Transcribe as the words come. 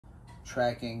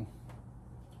tracking,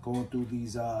 going through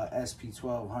these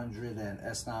SP1200 and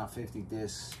S950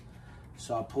 discs.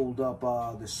 So I pulled up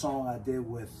the song I did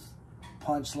with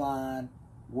Punchline,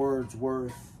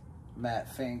 Wordsworth,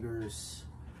 Matt Fingers,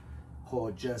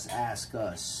 called Just Ask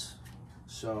Us.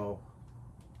 So,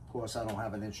 of course, I don't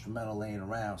have an instrumental laying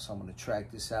around, so I'm going to track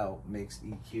this out, mixed,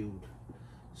 EQ'd.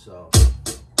 So,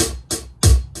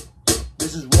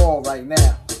 this is raw right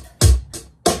now.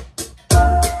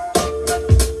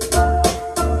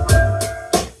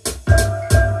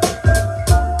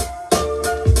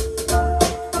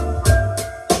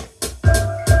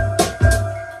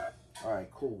 All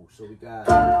right, cool. So we got...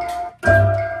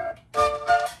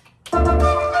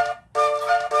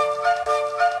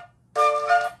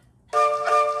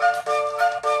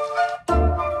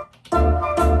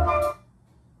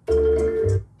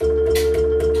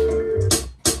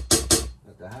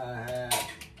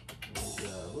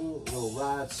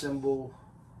 cymbal,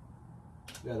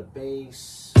 we got a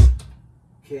bass,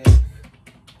 kick,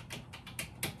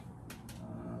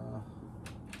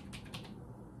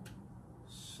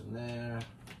 snare.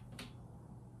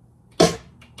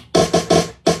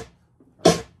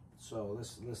 Right, so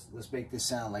let's make this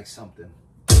sound like something.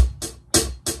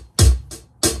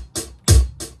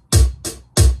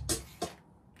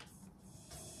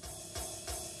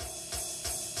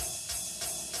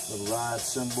 Little ride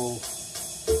cymbal.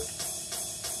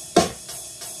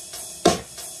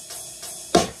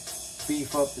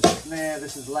 Beef up the snare.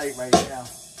 This is light right now.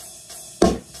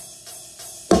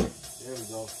 There we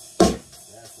go.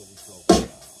 That's what we're talking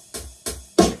about.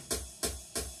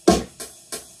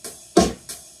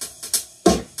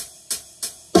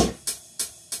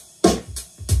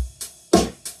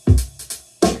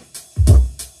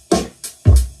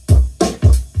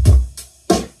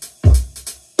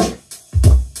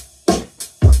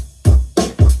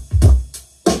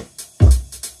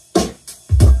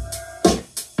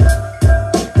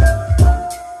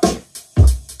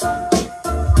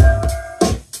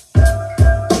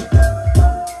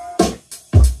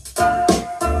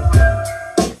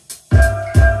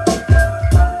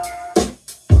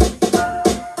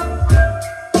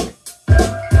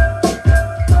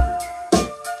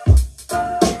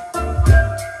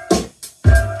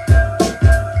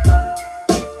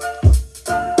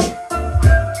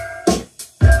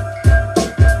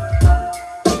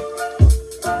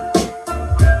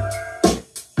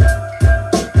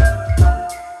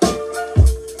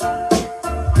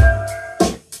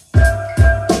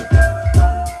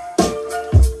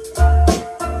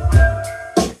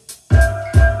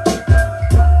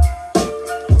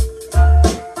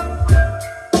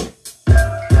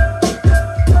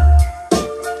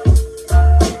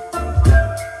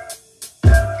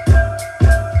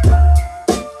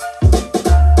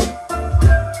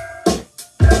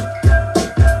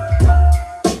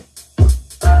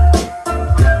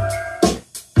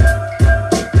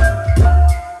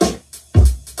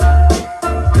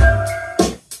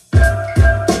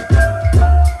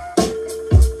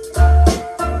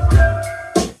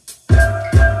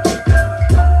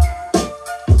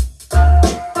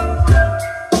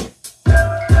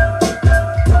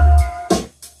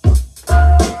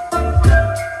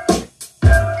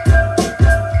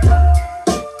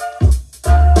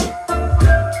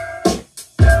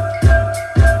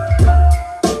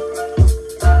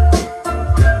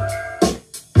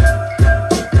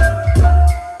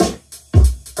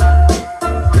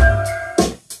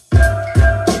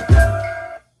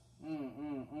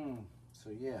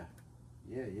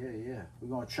 Yeah. We're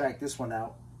gonna track this one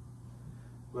out.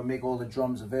 We're gonna make all the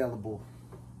drums available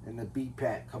in the beat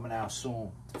pack coming out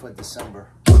soon for December.